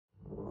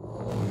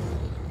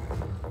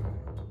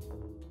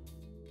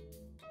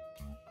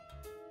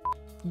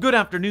Good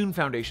afternoon,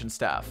 Foundation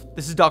staff.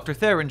 This is Dr.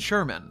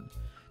 TheeSherm.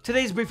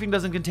 Today's briefing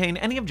doesn't contain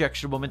any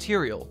objectionable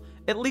material,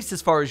 at least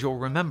as far as you'll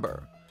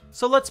remember.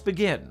 So let's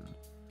begin.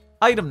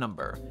 Item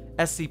number,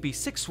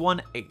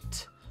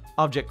 SCP-618.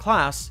 Object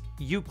class,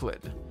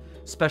 Euclid.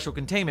 Special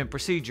containment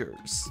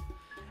procedures.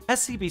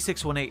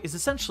 SCP-618 is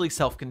essentially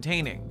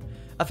self-containing.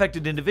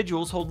 Affected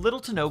individuals hold little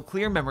to no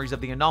clear memories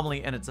of the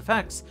anomaly and its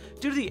effects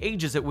due to the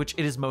ages at which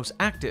it is most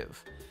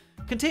active.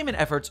 Containment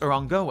efforts are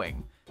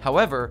ongoing.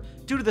 However,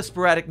 due to the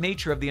sporadic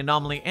nature of the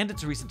anomaly and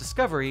its recent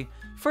discovery,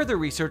 further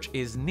research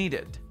is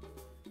needed.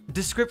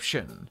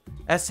 Description: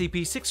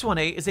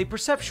 SCP-618 is a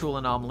perceptual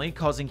anomaly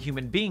causing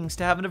human beings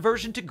to have an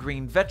aversion to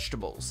green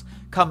vegetables,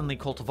 commonly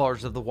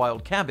cultivars of the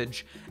wild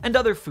cabbage, and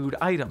other food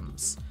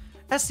items.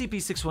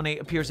 SCP-618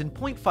 appears in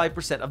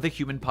 0.5% of the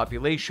human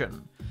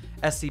population.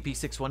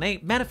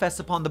 SCP-618 manifests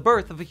upon the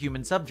birth of a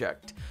human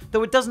subject,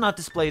 though it does not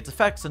display its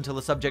effects until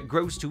the subject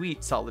grows to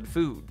eat solid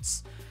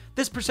foods.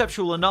 This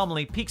perceptual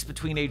anomaly peaks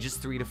between ages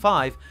 3 to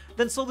 5,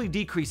 then slowly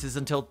decreases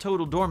until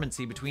total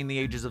dormancy between the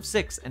ages of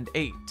 6 and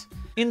 8.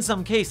 In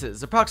some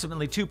cases,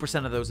 approximately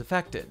 2% of those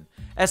affected,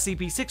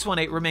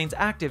 SCP-618 remains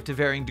active to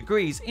varying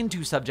degrees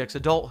into subject's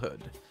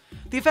adulthood.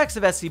 The effects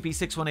of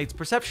SCP-618's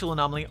perceptual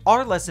anomaly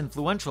are less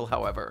influential,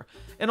 however,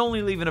 and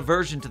only leave an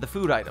aversion to the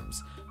food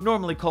items,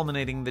 normally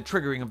culminating in the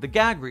triggering of the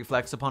gag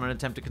reflex upon an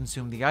attempt to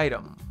consume the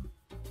item.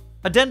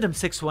 Addendum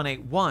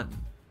 618-1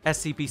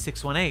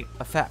 SCP-618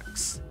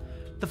 Effects.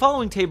 The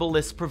following table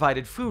lists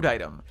provided food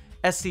item,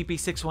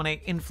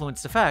 SCP-618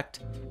 influenced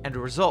effect, and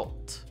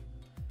result.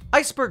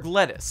 Iceberg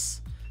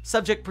lettuce.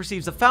 Subject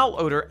perceives a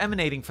foul odor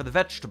emanating from the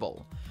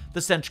vegetable.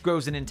 The stench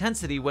grows in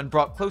intensity when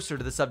brought closer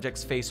to the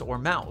subject's face or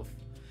mouth.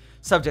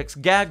 Subject's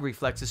gag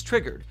reflex is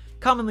triggered,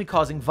 commonly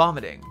causing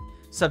vomiting.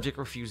 Subject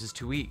refuses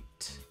to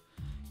eat.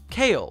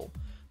 Kale.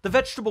 The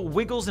vegetable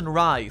wiggles and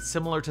writhes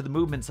similar to the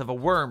movements of a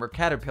worm or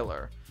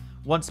caterpillar.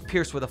 Once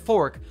pierced with a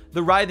fork,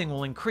 the writhing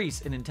will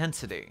increase in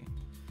intensity.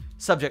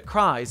 Subject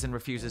cries and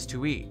refuses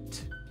to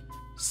eat.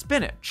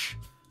 Spinach.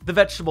 The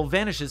vegetable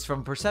vanishes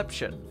from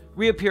perception,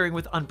 reappearing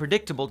with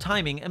unpredictable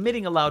timing,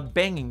 emitting a loud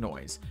banging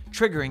noise,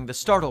 triggering the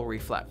startle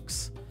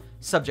reflex.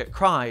 Subject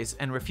cries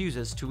and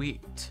refuses to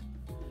eat.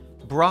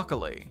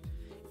 Broccoli.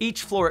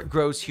 Each floret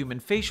grows human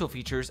facial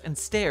features and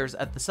stares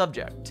at the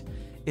subject.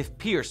 If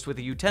pierced with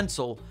a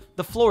utensil,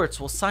 the florets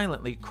will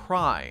silently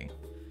cry.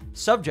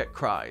 Subject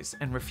cries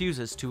and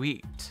refuses to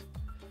eat.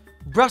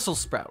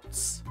 Brussels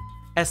sprouts.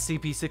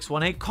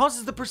 SCP-618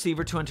 causes the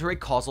perceiver to enter a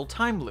causal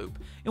time loop,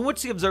 in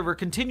which the observer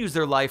continues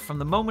their life from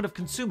the moment of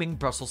consuming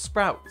Brussels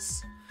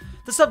sprouts.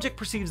 The subject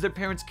perceives their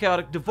parents'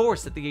 chaotic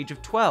divorce at the age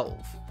of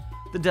 12,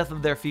 the death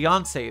of their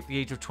fiancé at the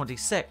age of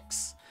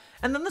 26,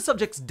 and then the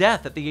subject's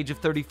death at the age of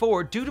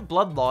 34 due to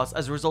blood loss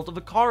as a result of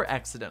a car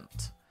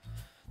accident.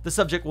 The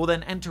subject will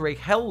then enter a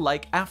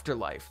hell-like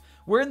afterlife,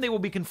 wherein they will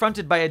be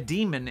confronted by a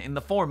demon in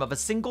the form of a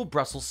single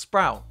Brussels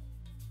sprout.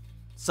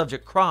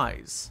 Subject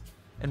cries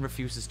and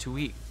refuses to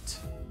eat.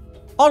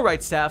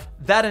 Alright staff,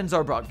 that ends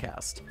our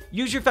broadcast.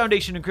 Use your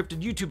Foundation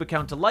encrypted YouTube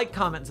account to like,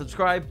 comment, and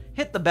subscribe,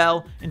 hit the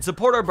bell, and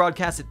support our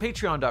broadcast at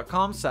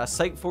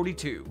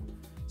patreon.com/site42.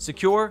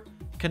 Secure,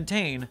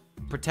 contain,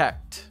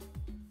 protect.